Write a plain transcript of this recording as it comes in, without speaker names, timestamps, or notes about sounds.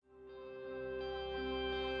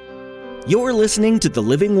You're listening to The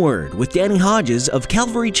Living Word with Danny Hodges of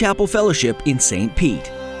Calvary Chapel Fellowship in St.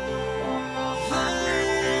 Pete.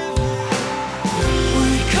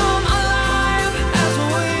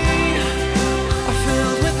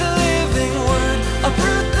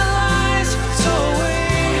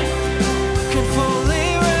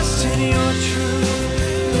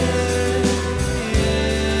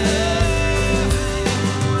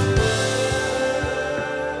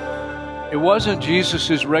 It wasn't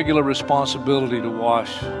Jesus' regular responsibility to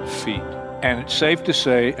wash feet. And it's safe to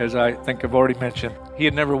say, as I think I've already mentioned, he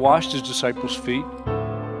had never washed his disciples' feet.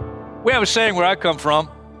 We have a saying where I come from.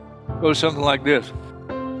 It goes something like this.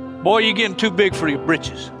 Boy, you're getting too big for your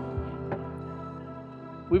britches.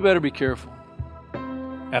 We better be careful.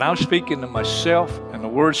 And I'm speaking to myself, and the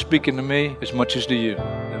Word's speaking to me as much as to you.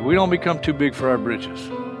 That we don't become too big for our britches.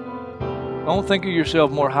 Don't think of yourself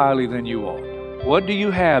more highly than you ought. What do you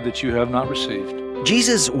have that you have not received?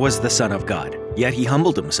 Jesus was the Son of God, yet he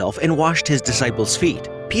humbled himself and washed his disciples' feet.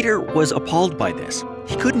 Peter was appalled by this.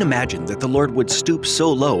 He couldn't imagine that the Lord would stoop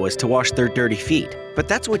so low as to wash their dirty feet. But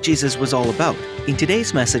that's what Jesus was all about. In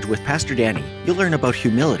today's message with Pastor Danny, you'll learn about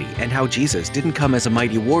humility and how Jesus didn't come as a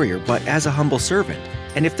mighty warrior, but as a humble servant.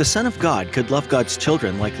 And if the Son of God could love God's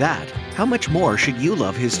children like that, how much more should you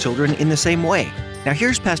love his children in the same way? Now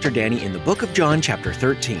here's Pastor Danny in the book of John chapter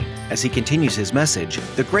 13 as he continues his message,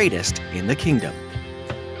 The Greatest in the Kingdom.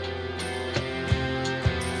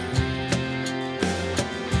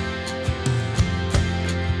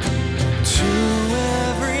 To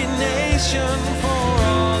every nation for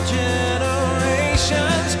all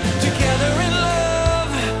generations, together in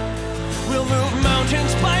love, we'll move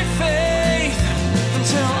mountains by faith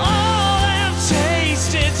until all have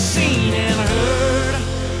tasted, seen, and heard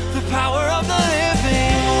the power of the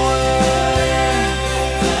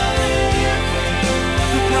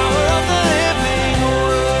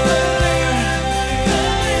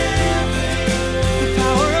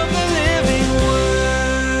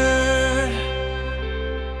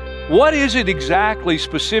What is it exactly,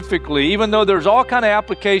 specifically, even though there's all kind of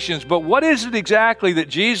applications, but what is it exactly that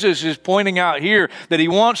Jesus is pointing out here that he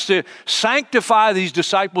wants to sanctify these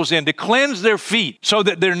disciples in, to cleanse their feet so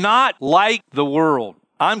that they're not like the world?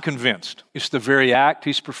 I'm convinced it's the very act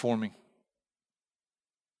he's performing.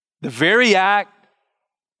 The very act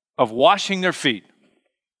of washing their feet.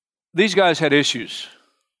 These guys had issues.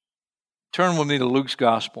 Turn with me to Luke's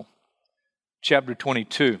Gospel, chapter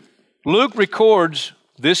 22. Luke records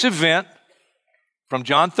this event from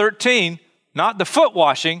John 13, not the foot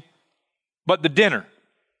washing, but the dinner.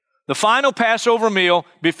 The final Passover meal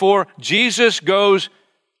before Jesus goes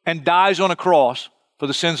and dies on a cross for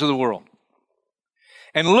the sins of the world.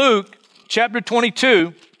 And Luke chapter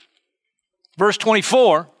 22, verse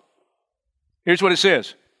 24, here's what it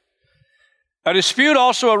says. A dispute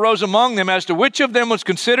also arose among them as to which of them was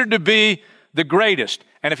considered to be the greatest.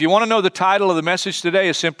 And if you want to know the title of the message today,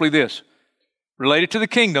 is simply this. Related to the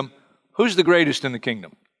kingdom, who's the greatest in the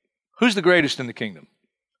kingdom? Who's the greatest in the kingdom?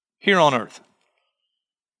 Here on earth.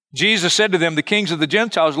 Jesus said to them, the kings of the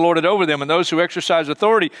Gentiles lord it over them, and those who exercise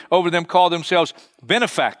authority over them call themselves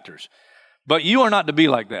benefactors. But you are not to be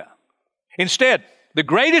like that. Instead, the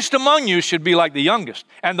greatest among you should be like the youngest,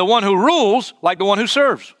 and the one who rules like the one who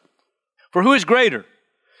serves. For who is greater,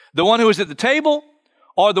 the one who is at the table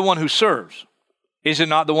or the one who serves? Is it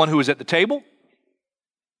not the one who is at the table?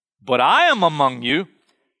 But I am among you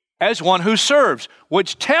as one who serves,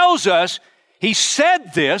 which tells us he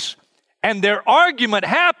said this, and their argument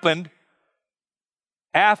happened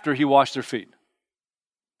after he washed their feet.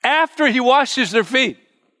 After he washes their feet.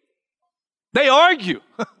 They argue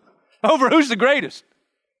over who's the greatest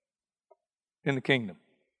in the kingdom.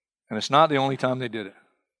 And it's not the only time they did it.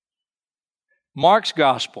 Mark's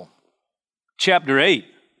Gospel, chapter 8.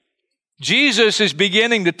 Jesus is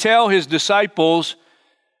beginning to tell his disciples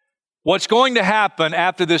what's going to happen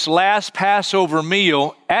after this last Passover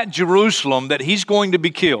meal at Jerusalem, that he's going to be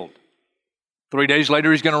killed. 3 days later,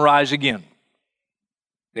 he's going to rise again.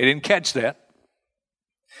 They didn't catch that.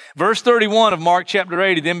 Verse 31 of Mark chapter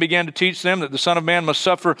 8, he then began to teach them that the Son of Man must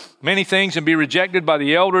suffer many things and be rejected by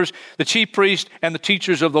the elders, the chief priests, and the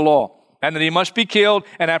teachers of the law, and that he must be killed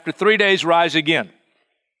and after 3 days rise again.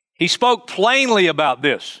 He spoke plainly about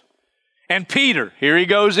this. And Peter, here he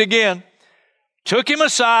goes again, took him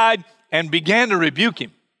aside and began to rebuke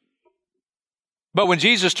him. But when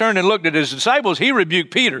Jesus turned and looked at his disciples, he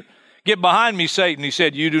rebuked Peter. Get behind me, Satan, he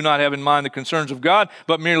said. You do not have in mind the concerns of God,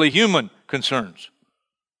 but merely human concerns.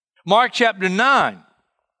 Mark chapter 9,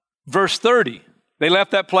 verse 30. They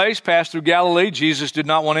left that place, passed through Galilee. Jesus did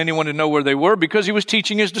not want anyone to know where they were because he was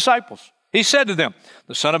teaching his disciples. He said to them,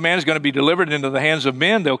 the Son of Man is going to be delivered into the hands of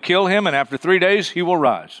men. They'll kill him, and after 3 days he will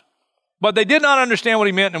rise. But they did not understand what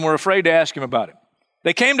he meant and were afraid to ask him about it.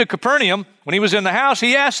 They came to Capernaum. When he was in the house,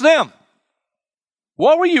 he asked them,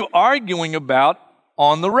 what were you arguing about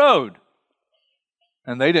on the road?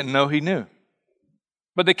 And they didn't know he knew.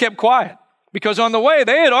 But they kept quiet, because on the way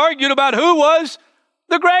they had argued about who was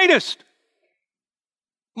the greatest.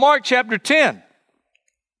 Mark chapter 10,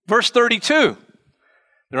 verse 32.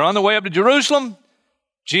 They're on the way up to Jerusalem.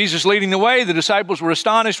 Jesus leading the way. The disciples were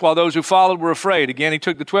astonished, while those who followed were afraid. Again, he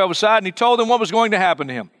took the 12 aside and he told them what was going to happen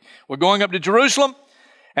to him. We're going up to Jerusalem,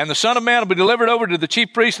 and the Son of Man will be delivered over to the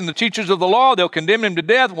chief priests and the teachers of the law. They'll condemn him to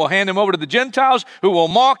death. We'll hand him over to the Gentiles, who will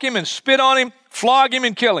mock him and spit on him, flog him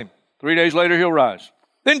and kill him. 3 days later, he'll rise.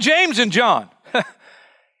 Then James and John.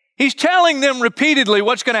 He's telling them repeatedly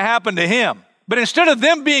what's going to happen to him. But instead of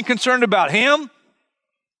them being concerned about him,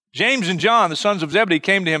 James and John, the sons of Zebedee,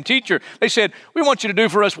 came to him. Teacher, they said, we want you to do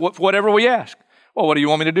for us whatever we ask. Well, what do you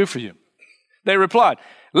want me to do for you? They replied,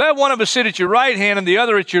 let one of us sit at your right hand and the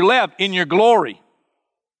other at your left in your glory.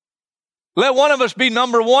 Let one of us be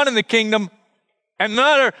number one in the kingdom and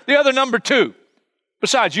the other number two.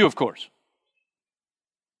 Besides you, of course.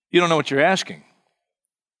 You don't know what you're asking.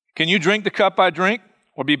 Can you drink the cup I drink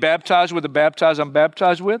or be baptized with the baptize I'm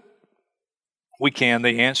baptized with? We can,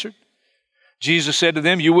 they answered. Jesus said to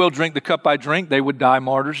them, you will drink the cup I drink. They would die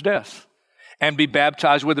martyr's death. And be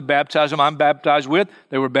baptized with the baptism I'm baptized with.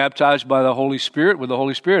 They were baptized by the Holy Spirit, with the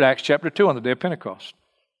Holy Spirit, Acts chapter 2 on the day of Pentecost.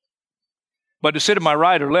 But to sit at my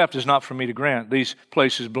right or left is not for me to grant. These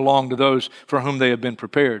places belong to those for whom they have been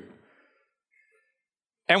prepared.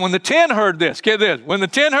 And when the 10 heard this, get this, when the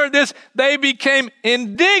 10 heard this, they became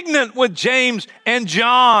indignant with James and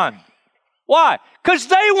John. Why? Because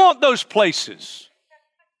they want those places.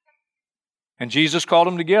 And Jesus called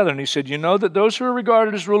them together and he said, you know that those who are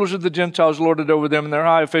regarded as rulers of the Gentiles lord it over them and their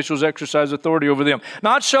high officials exercise authority over them.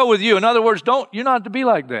 Not so with you. In other words, you're not to be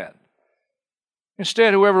like that.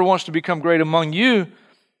 Instead, whoever wants to become great among you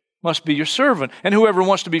must be your servant. And whoever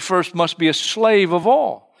wants to be first must be a slave of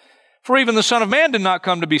all. For even the Son of Man did not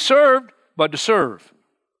come to be served, but to serve.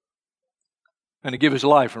 And to give his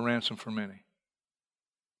life a ransom for many.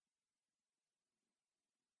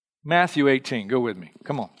 Matthew 18, go with me.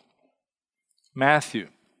 Come on. Matthew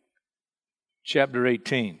chapter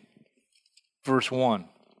 18, verse 1.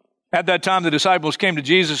 At that time the disciples came to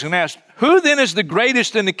Jesus and asked, who then is the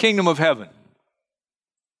greatest in the kingdom of heaven?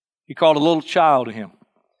 He called a little child to him.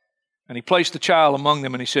 And he placed the child among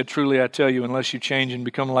them and he said, truly I tell you, unless you change and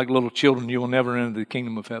become like little children, you will never enter the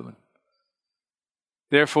kingdom of heaven.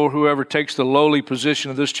 Therefore, whoever takes the lowly position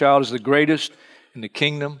of this child is the greatest in the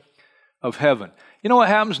kingdom of heaven. You know what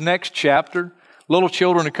happens next chapter? Little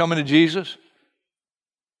children are coming to Jesus.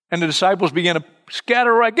 And the disciples began to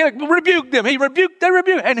scatter around, rebuke them. They rebuked.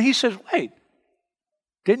 And he says, wait,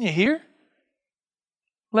 didn't you hear?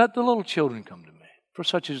 Let the little children come to me, for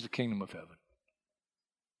such is the kingdom of heaven.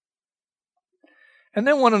 And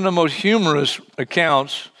then one of the most humorous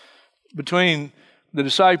accounts between the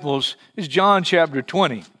disciples is John chapter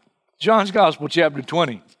 20. John's Gospel chapter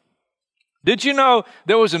 20. Did you know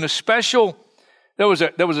there was a special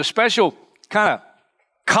kind of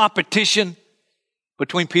competition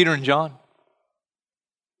between Peter and John?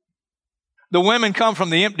 The women come from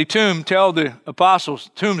the empty tomb, tell the apostles,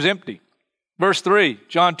 tomb's empty. Verse 3,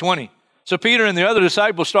 John 20. So Peter and the other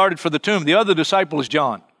disciple started for the tomb. The other disciple is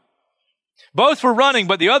John. Both were running,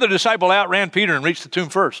 but the other disciple outran Peter and reached the tomb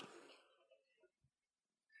first.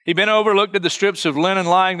 He bent over, looked at the strips of linen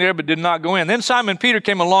lying there, but did not go in. Then Simon Peter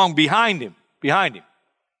came along behind him. You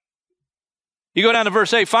go down to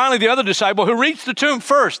verse 8. Finally, the other disciple who reached the tomb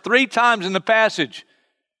first, 3 times in the passage.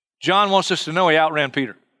 John wants us to know he outran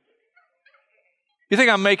Peter. You think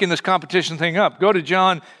I'm making this competition thing up? Go to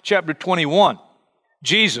John chapter 21.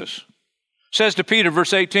 Jesus says to Peter,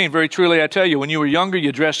 verse 18, very truly I tell you, when you were younger,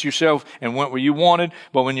 you dressed yourself and went where you wanted.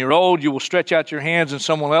 But when you're old, you will stretch out your hands and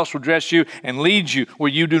someone else will dress you and lead you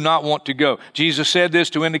where you do not want to go. Jesus said this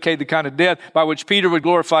to indicate the kind of death by which Peter would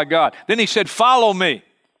glorify God. Then he said, follow me.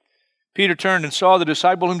 Peter turned and saw the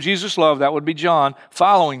disciple whom Jesus loved, that would be John,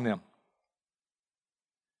 following them.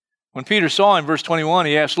 When Peter saw him, verse 21,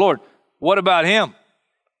 he asked, Lord, what about him?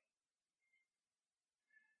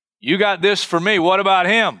 You got this for me. What about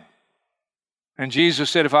him? And Jesus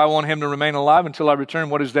said, if I want him to remain alive until I return,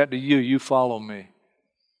 what is that to you? You follow me.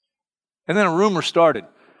 And then a rumor started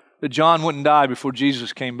that John wouldn't die before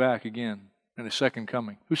Jesus came back again in his second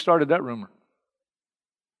coming. Who started that rumor?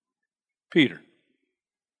 Peter.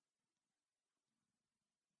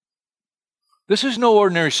 This is no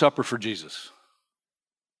ordinary supper for Jesus.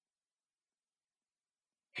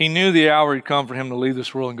 He knew the hour had come for him to leave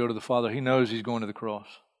this world and go to the Father. He knows he's going to the cross.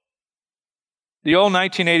 The old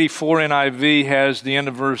 1984 NIV has the end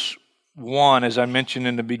of verse 1, as I mentioned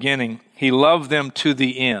in the beginning. He loved them to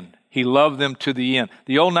the end. He loved them to the end.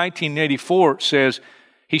 The old 1984 says,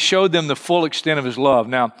 He showed them the full extent of His love.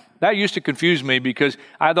 Now, that used to confuse me because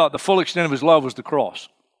I thought the full extent of His love was the cross.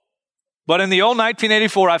 But in the old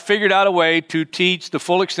 1984, I figured out a way to teach the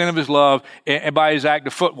full extent of His love by His act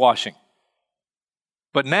of foot washing.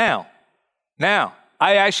 But now,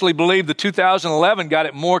 I actually believe the 2011 got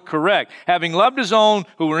it more correct. Having loved His own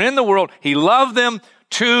who were in the world, He loved them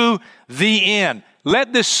to the end.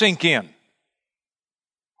 Let this sink in.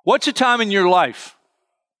 What's a time in your life?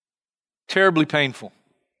 Terribly painful,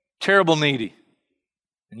 terrible needy.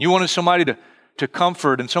 And you wanted somebody to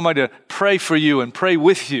comfort and somebody to pray for you and pray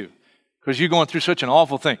with you because you're going through such an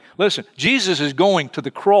awful thing. Listen, Jesus is going to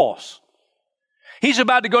the cross. He's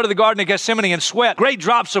about to go to the Garden of Gethsemane and sweat great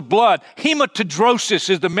drops of blood.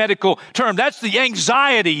 Hematidrosis is the medical term. That's the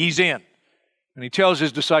anxiety he's in. And he tells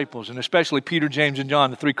his disciples, and especially Peter, James, and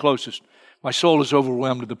John, the three closest, my soul is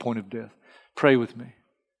overwhelmed to the point of death. Pray with me.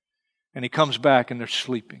 And he comes back and they're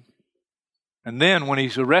sleeping. And then when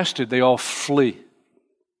he's arrested, they all flee.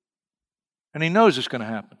 And he knows it's going to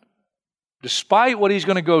happen. Despite what he's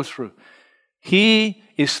going to go through, he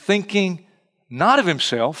is thinking not of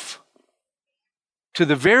himself to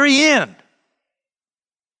the very end.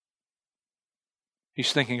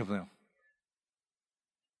 He's thinking of them.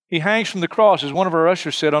 He hangs from the cross, as one of our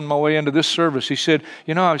ushers said on my way into this service. He said,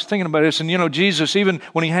 I was thinking about this, and Jesus, even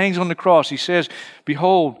when he hangs on the cross, he says,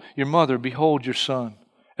 behold your mother, behold your son,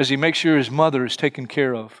 as he makes sure his mother is taken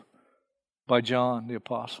care of by John the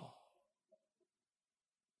apostle.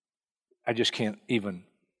 I just can't even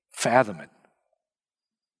fathom it.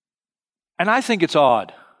 And I think it's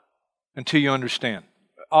odd until you understand.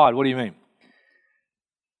 Odd, what do you mean?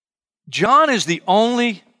 John is the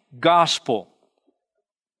only gospel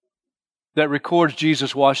that records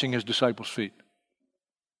Jesus washing his disciples' feet.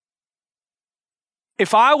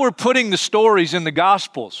 If I were putting the stories in the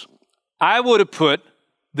Gospels, I would have put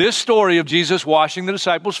this story of Jesus washing the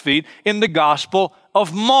disciples' feet in the Gospel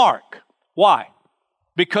of Mark. Why?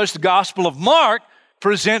 Because the Gospel of Mark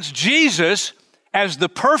presents Jesus as the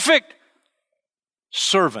perfect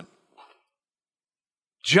servant.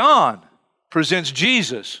 John presents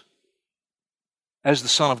Jesus as the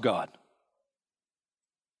Son of God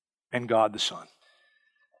and God the Son.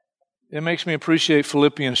 It makes me appreciate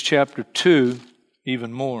Philippians chapter 2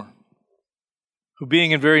 even more. Who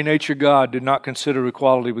being in very nature God did not consider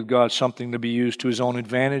equality with God something to be used to his own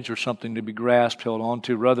advantage or something to be grasped, held on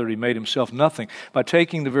to. Rather, he made himself nothing by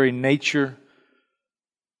taking the very nature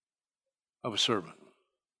of a servant.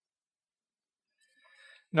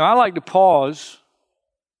 Now, I like to pause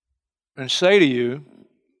and say to you,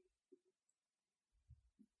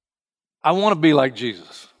 I want to be like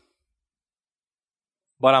Jesus.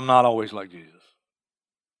 But I'm not always like Jesus.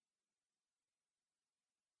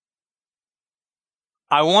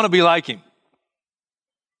 I want to be like him.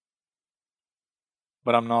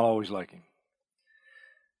 But I'm not always like him.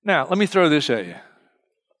 Now, let me throw this at you.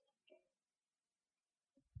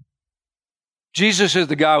 Jesus is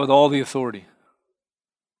the guy with all the authority.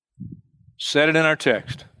 Said it in our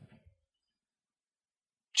text.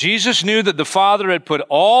 Jesus knew that the Father had put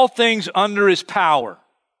all things under his power.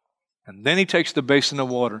 And then he takes the basin of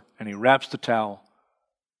water and he wraps the towel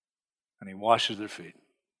and he washes their feet.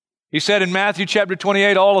 He said in Matthew chapter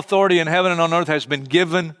 28, all authority in heaven and on earth has been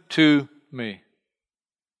given to me.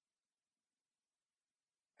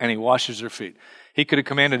 And he washes their feet. He could have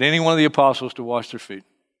commanded any one of the apostles to wash their feet.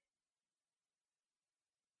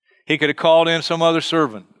 He could have called in some other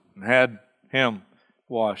servant and had him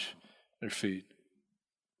wash their feet.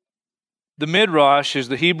 The Midrash is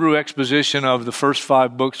the Hebrew exposition of the first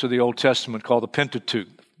 5 books of the Old Testament called the Pentateuch,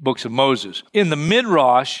 books of Moses. In the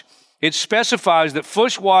Midrash, it specifies that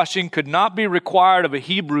foot washing could not be required of a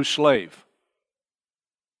Hebrew slave.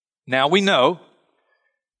 Now we know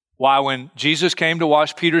why when Jesus came to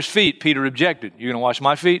wash Peter's feet, Peter objected. You're going to wash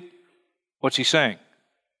my feet? What's he saying?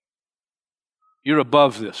 You're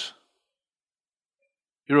above this.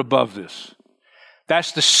 You're above this.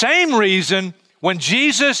 That's the same reason when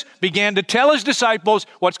Jesus began to tell his disciples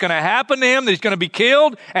what's going to happen to him, that he's going to be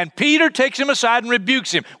killed, and Peter takes him aside and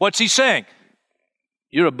rebukes him. What's he saying?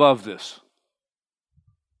 You're above this.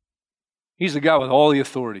 He's the guy with all the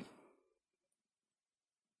authority.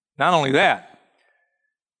 Not only that,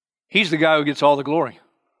 he's the guy who gets all the glory.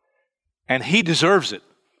 And he deserves it.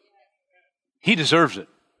 He deserves it.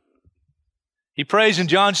 He prays in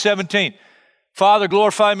John 17, Father,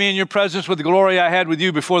 glorify me in your presence with the glory I had with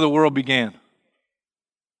you before the world began.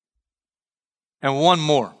 And one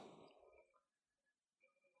more.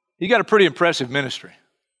 You got a pretty impressive ministry.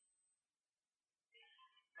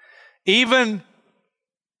 Even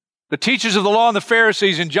the teachers of the law and the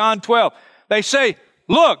Pharisees in John 12, they say,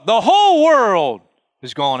 look, the whole world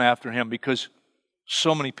is going after him because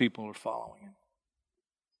so many people are following him.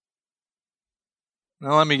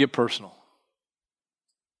 Now let me get personal.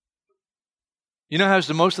 You know who has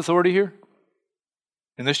the most authority here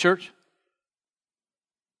in this church?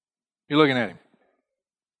 You're looking at him.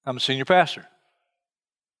 I'm a senior pastor.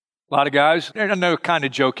 A lot of guys, I know kind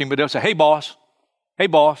of joking, but they'll say, hey boss,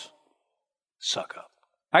 suck up.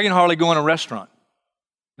 I can hardly go in a restaurant.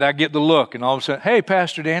 I get the look, and all of a sudden, hey,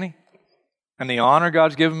 Pastor Danny, and the honor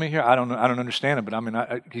God's given me here, I don't understand it, but I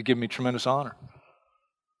mean, He's given me tremendous honor.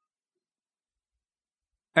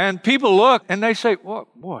 And people look, and they say, well,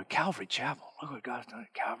 boy, Calvary Chapel, look what God's done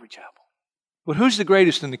at Calvary Chapel. But who's the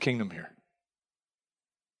greatest in the kingdom here?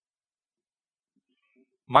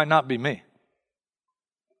 Might not be me.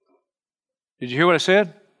 Did you hear what I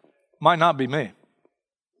said? Might not be me.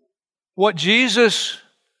 What Jesus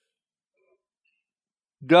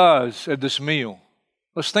does at this meal,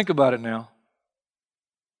 let's think about it now.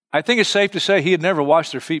 I think it's safe to say he had never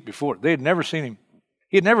washed their feet before. They had never seen him.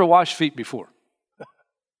 He had never washed feet before.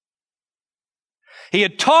 He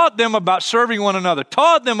had taught them about serving one another,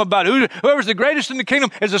 taught them about whoever's the greatest in the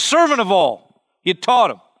kingdom is a servant of all. He had taught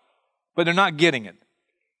them, but they're not getting it.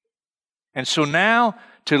 And so now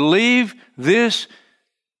to leave this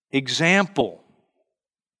example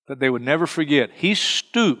that they would never forget, he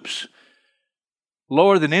stoops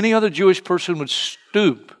lower than any other Jewish person would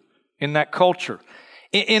stoop in that culture,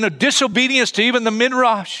 in a disobedience to even the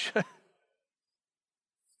midrash.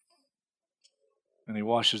 And he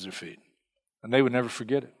washes their feet. And they would never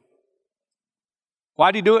forget it.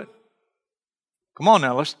 Why did he do it? Come on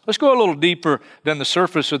now, let's go a little deeper than the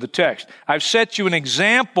surface of the text. I've set you an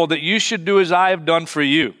example that you should do as I have done for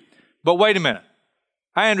you. But wait a minute.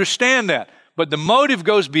 I understand that. But the motive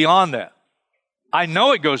goes beyond that. I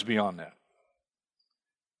know it goes beyond that.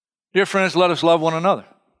 Dear friends, let us love one another.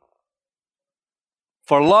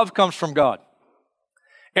 For love comes from God.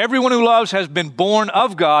 Everyone who loves has been born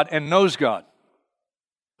of God and knows God.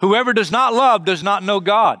 Whoever does not love does not know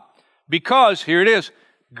God. Because, here it is,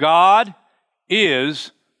 God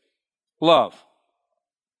is love.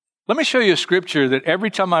 Let me show you a scripture that every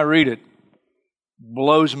time I read it,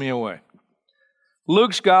 blows me away.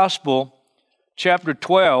 Luke's Gospel, chapter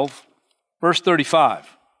 12, verse 35.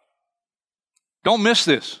 Don't miss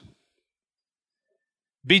this.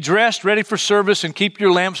 Be dressed, ready for service, and keep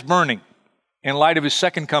your lamps burning in light of His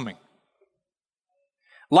second coming.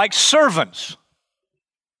 Like servants,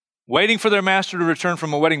 waiting for their master to return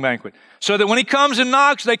from a wedding banquet, so that when he comes and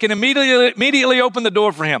knocks, they can immediately open the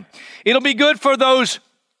door for him. It'll be good for those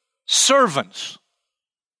servants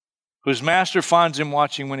whose master finds him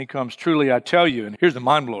watching when he comes. Truly, I tell you, and here's the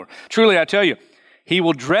mind blower, truly, I tell you, he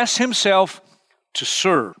will dress himself to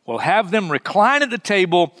serve, will have them recline at the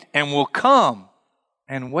table, and will come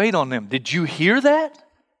and wait on them. Did you hear that?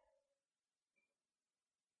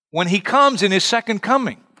 When he comes in his second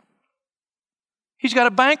coming, He's got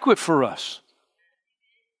a banquet for us.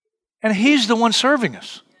 And He's the one serving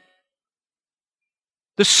us.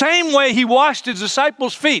 The same way He washed His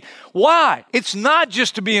disciples' feet. Why? It's not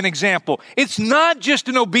just to be an example. It's not just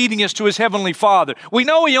an obedience to His Heavenly Father. We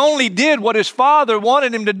know He only did what His Father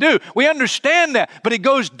wanted Him to do. We understand that, but it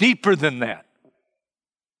goes deeper than that.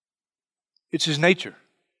 It's His nature.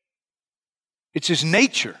 It's His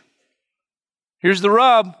nature. Here's the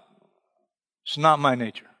rub. It's not my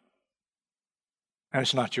nature. And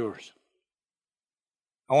it's not yours.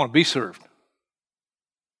 I want to be served.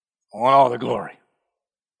 I want all the glory.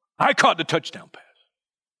 I caught the touchdown pass.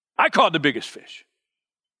 I caught the biggest fish.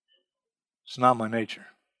 It's not my nature.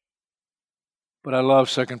 But I love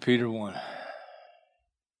 2 Peter 1.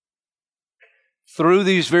 Through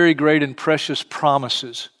these very great and precious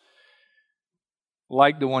promises,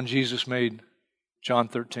 like the one Jesus made, John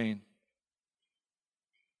 13.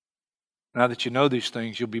 Now that you know these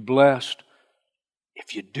things, you'll be blessed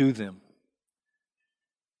if you do them.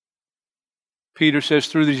 Peter says,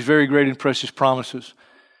 through these very great and precious promises,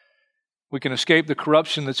 we can escape the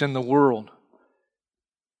corruption that's in the world.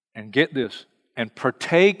 And get this, and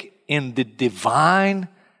partake in the divine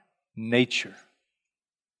nature.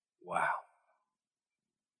 Wow.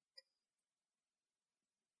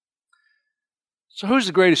 So who's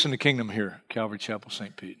the greatest in the kingdom here, Calvary Chapel,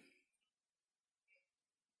 St. Pete?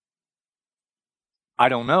 I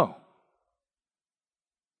don't know.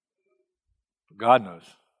 But God knows.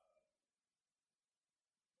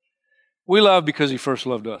 We love because He first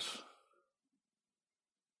loved us.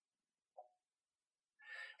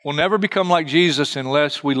 We'll never become like Jesus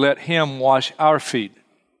unless we let Him wash our feet.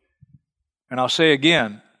 And I'll say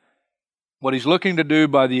again, what He's looking to do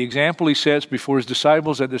by the example He sets before His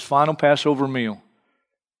disciples at this final Passover meal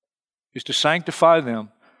is to sanctify them,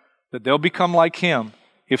 that they'll become like Him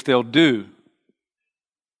if they'll do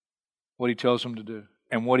what He tells them to do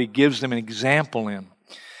and what He gives them an example in.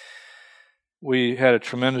 We had a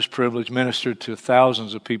tremendous privilege, ministered to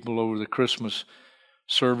thousands of people over the Christmas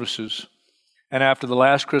services. And after the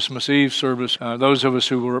last Christmas Eve service, those of us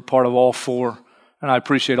who were a part of all four, and I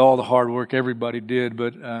appreciate all the hard work everybody did,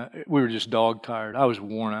 but we were just dog-tired. I was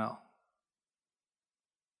worn out.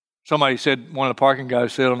 Somebody said, one of the parking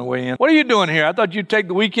guys said on the way in, "What are you doing here? I thought you'd take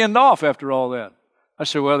the weekend off after all that." I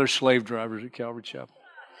said, "Well, there's slave drivers at Calvary Chapel."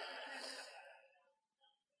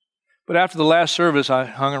 But after the last service, I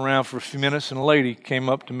hung around for a few minutes, and a lady came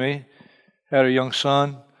up to me, had a young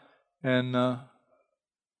son, and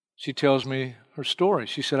she tells me her story.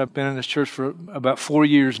 She said, "I've been in this church for about 4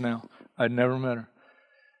 years now. I'd never met her."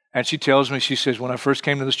 And she tells me, she says, "When I first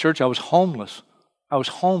came to this church, I was homeless. I was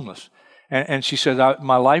homeless." And she said,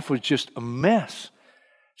 "My life was just a mess."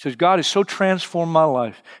 She says, "God has so transformed my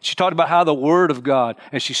life." She talked about how the Word of God,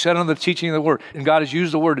 as she sat under the teaching of the Word, and God has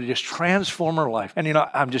used the Word to just transform her life. And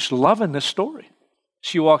I'm just loving this story.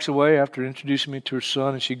 She walks away after introducing me to her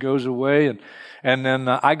son, and she goes away, and then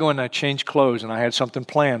I go in and I change clothes, and I had something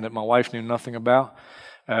planned that my wife knew nothing about.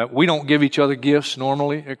 We don't give each other gifts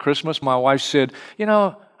normally at Christmas. My wife said, you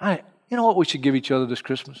know what we should give each other this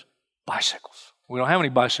Christmas? Bicycles. We don't have any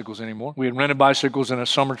bicycles anymore. We had rented bicycles in a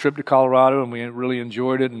summer trip to Colorado, and we really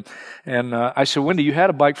enjoyed it. And I said, "Wendy, you had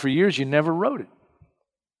a bike for years. You never rode it."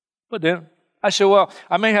 But then I said, "Well,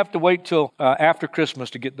 I may have to wait till after Christmas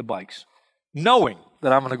to get the bikes." Knowing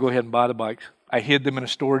that I'm going to go ahead and buy the bikes, I hid them in a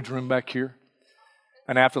storage room back here.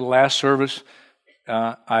 And after the last service,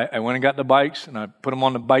 I went and got the bikes, and I put them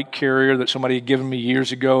on the bike carrier that somebody had given me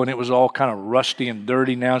years ago, and it was all kind of rusty and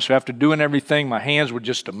dirty now. So after doing everything, my hands were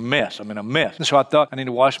just a mess. I'm in a mess. And so I thought, I need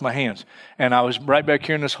to wash my hands. And I was right back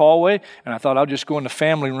here in this hallway, and I thought I'll just go in the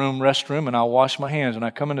family room, restroom, and I'll wash my hands. And I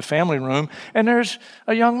come in the family room, and there's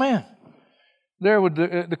a young man there with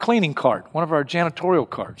the cleaning cart, one of our janitorial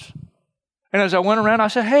carts. And as I went around, I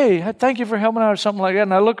said, "Hey, thank you for helping out," or something like that.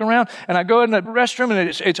 And I look around, and I go in the restroom, and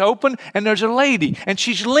it's open, and there's a lady, and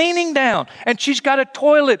she's leaning down, and she's got a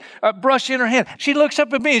toilet brush in her hand. She looks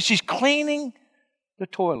up at me, and she's cleaning the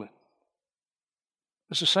toilet.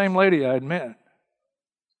 It's the same lady I had met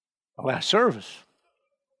the last service.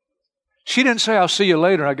 She didn't say, "I'll see you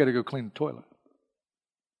later. I got to go clean the toilet."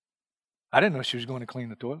 I didn't know she was going to clean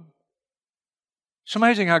the toilet. It's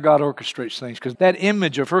amazing how God orchestrates things, because that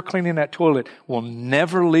image of her cleaning that toilet will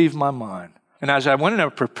never leave my mind. And as I went and I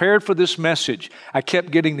prepared for this message, I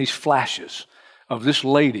kept getting these flashes of this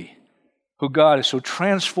lady who God has so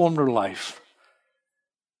transformed her life.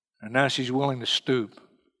 And now she's willing to stoop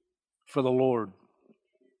for the Lord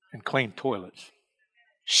and clean toilets.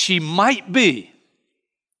 She might be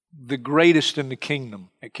the greatest in the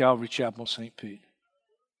kingdom at Calvary Chapel, St. Pete.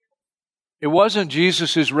 It wasn't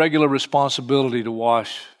Jesus' regular responsibility to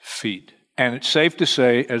wash feet. And it's safe to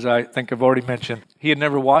say, as I think I've already mentioned, He had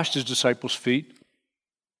never washed His disciples' feet.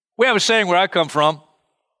 We have a saying where I come from.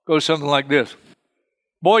 It goes something like this: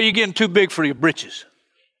 "Boy, you're getting too big for your britches."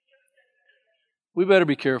 We better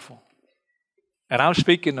be careful. And I'm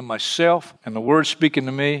speaking to myself, and the Word's speaking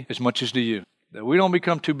to me as much as to you, that we don't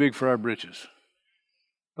become too big for our britches.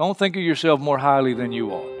 Don't think of yourself more highly than you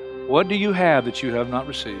ought. What do you have that you have not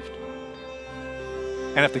received?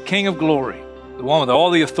 And if the King of glory, the one with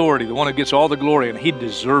all the authority, the one who gets all the glory, and He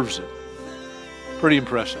deserves it, pretty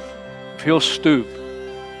impressive. If He'll stoop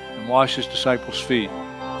and wash His disciples' feet.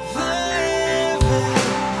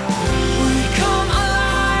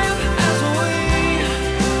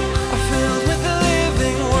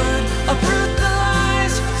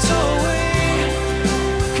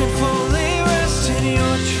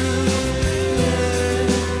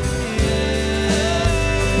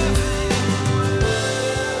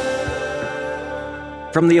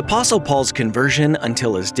 From the Apostle Paul's conversion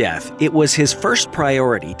until his death, it was his first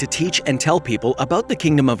priority to teach and tell people about the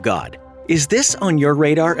kingdom of God. Is this on your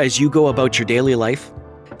radar as you go about your daily life?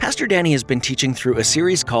 Pastor Danny has been teaching through a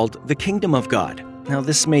series called The Kingdom of God. Now,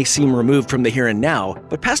 this may seem removed from the here and now,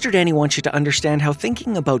 but Pastor Danny wants you to understand how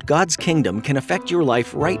thinking about God's kingdom can affect your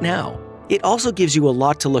life right now. It also gives you a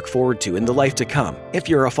lot to look forward to in the life to come if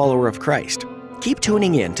you're a follower of Christ. Keep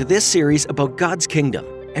tuning in to this series about God's kingdom,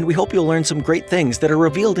 and we hope you'll learn some great things that are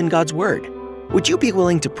revealed in God's Word. Would you be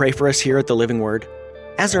willing to pray for us here at the Living Word?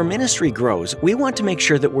 As our ministry grows, we want to make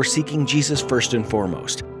sure that we're seeking Jesus first and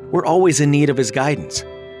foremost. We're always in need of His guidance.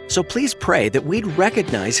 So please pray that we'd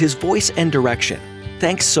recognize His voice and direction.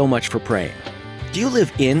 Thanks so much for praying. Do you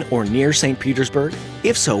live in or near St. Petersburg?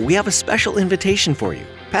 If so, we have a special invitation for you.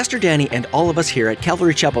 Pastor Danny and all of us here at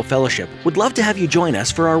Calvary Chapel Fellowship would love to have you join us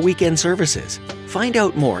for our weekend services. Find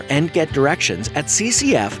out more and get directions at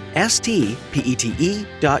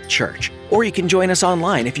ccfstpete.church. Or you can join us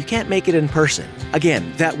online if you can't make it in person.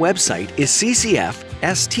 Again, that website is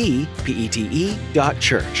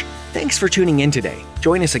ccfstpete.church. Thanks for tuning in today.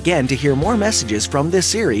 Join us again to hear more messages from this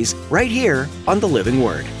series right here on The Living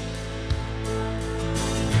Word.